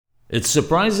It's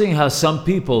surprising how some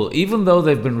people, even though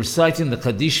they've been reciting the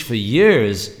Qaddish for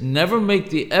years, never make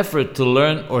the effort to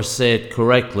learn or say it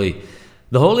correctly.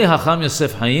 The Holy Hacham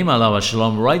Yosef Haim alav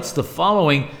hashalom writes the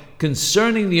following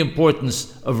concerning the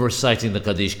importance of reciting the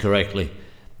Qaddish correctly.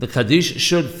 The Qaddish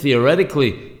should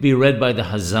theoretically be read by the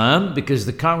Hazan because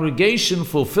the congregation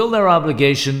fulfill their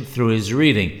obligation through his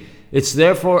reading. It's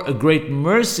therefore a great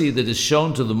mercy that is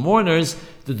shown to the mourners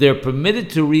that they're permitted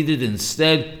to read it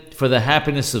instead for the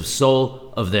happiness of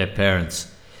soul of their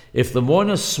parents. If the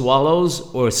mourner swallows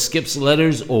or skips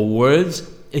letters or words,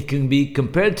 it can be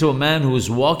compared to a man who is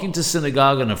walking to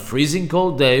synagogue on a freezing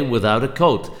cold day without a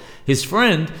coat. His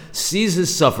friend sees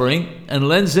his suffering and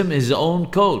lends him his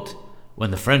own coat. When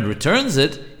the friend returns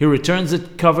it, he returns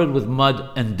it covered with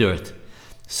mud and dirt.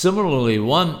 Similarly,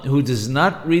 one who does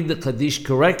not read the Qaddish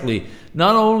correctly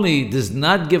not only does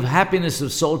not give happiness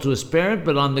of soul to his parent,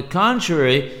 but on the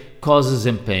contrary, causes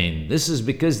him pain. This is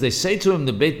because they say to him,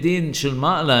 the Beit Din Shel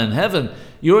Ma'ala in heaven,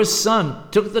 your son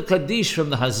took the Qaddish from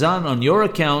the Hazan on your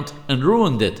account and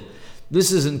ruined it.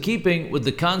 This is in keeping with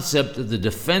the concept that the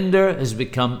defender has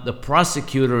become the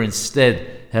prosecutor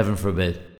instead, heaven forbid.